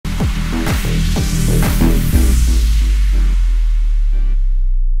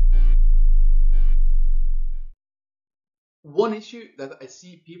One issue that I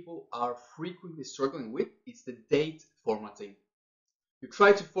see people are frequently struggling with is the date formatting. You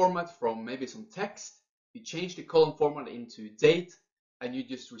try to format from maybe some text, you change the column format into date, and you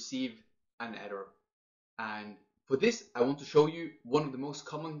just receive an error. And for this, I want to show you one of the most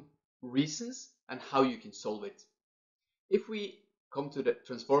common reasons and how you can solve it. If we come to the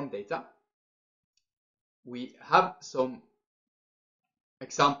transform data, we have some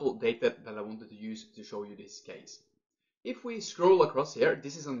example data that I wanted to use to show you this case. If we scroll across here,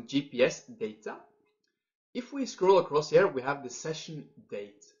 this is on GPS data. If we scroll across here, we have the session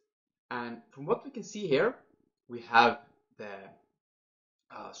date. And from what we can see here, we have the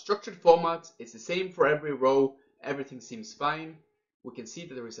structured format. It's the same for every row. Everything seems fine. We can see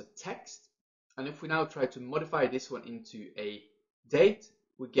that there is a text. And if we now try to modify this one into a date,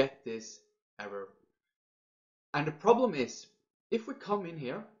 we get this error. And the problem is, if we come in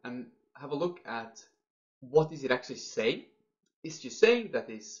here and have a look at what is it actually saying, it's just saying that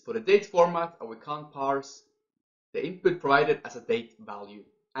it's for the date format and we can't parse the input provided as a date value.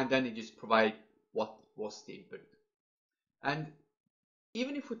 And then it just provide what was the input. And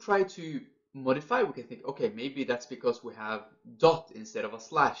even if we try to modify, we can think, okay, maybe that's because we have dot instead of a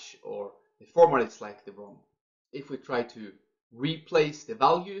slash, or the format is slightly wrong. If we try to replace the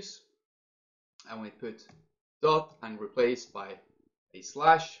values and we put dot and replace by a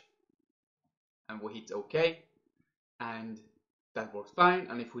slash and we hit OK, and that works fine.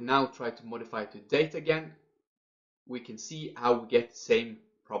 And if we now try to modify to date again, we can see how we get the same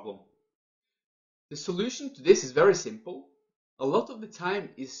problem. The solution to this is very simple. A lot of the time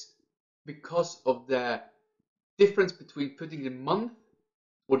is because of the difference between putting the month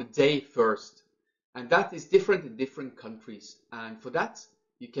or the day first, and that is different in different countries. And for that,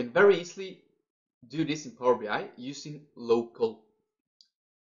 you can very easily do this in Power BI using local.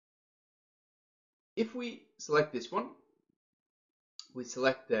 If we select this one, we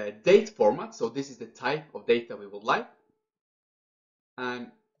select the date format, so this is the type of data we would like. And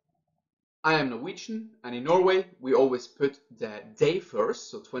I am Norwegian, and in Norway we always put the day first,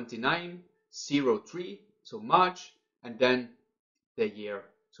 so 29/03, so March, and then the year.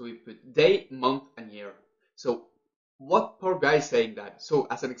 So we put day, month, and year. So what Power BI is saying that, so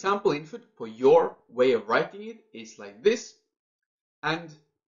as an example input for your way of writing it is like this. And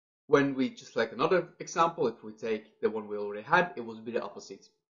when we just like another example, if we take the one we already had, it would be the opposite.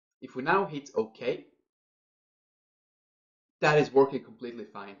 If we now hit OK, that is working completely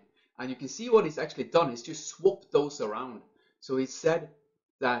fine. And you can see what he's actually done. He's just swapped those around. So he said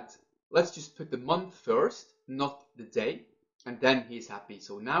that let's just put the month first, not the day, and then he's happy.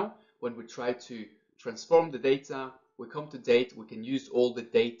 So now when we try to transform the data, we come to date, we can use all the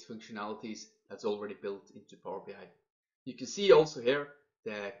date functionalities that's already built into Power BI. You can see also here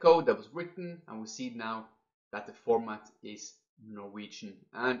the code that was written, and we see now that the format is Norwegian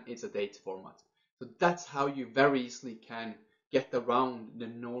and it's a date format. So that's how you very easily can get around the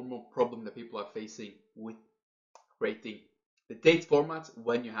normal problem that people are facing with creating the date format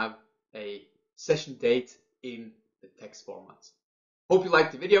when you have a session date in the text format. Hope you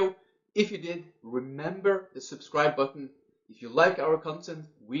liked the video. If you did, remember the subscribe button. If you like our content,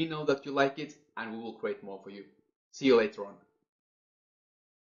 we know that you like it, and we will create more for you. See you later on.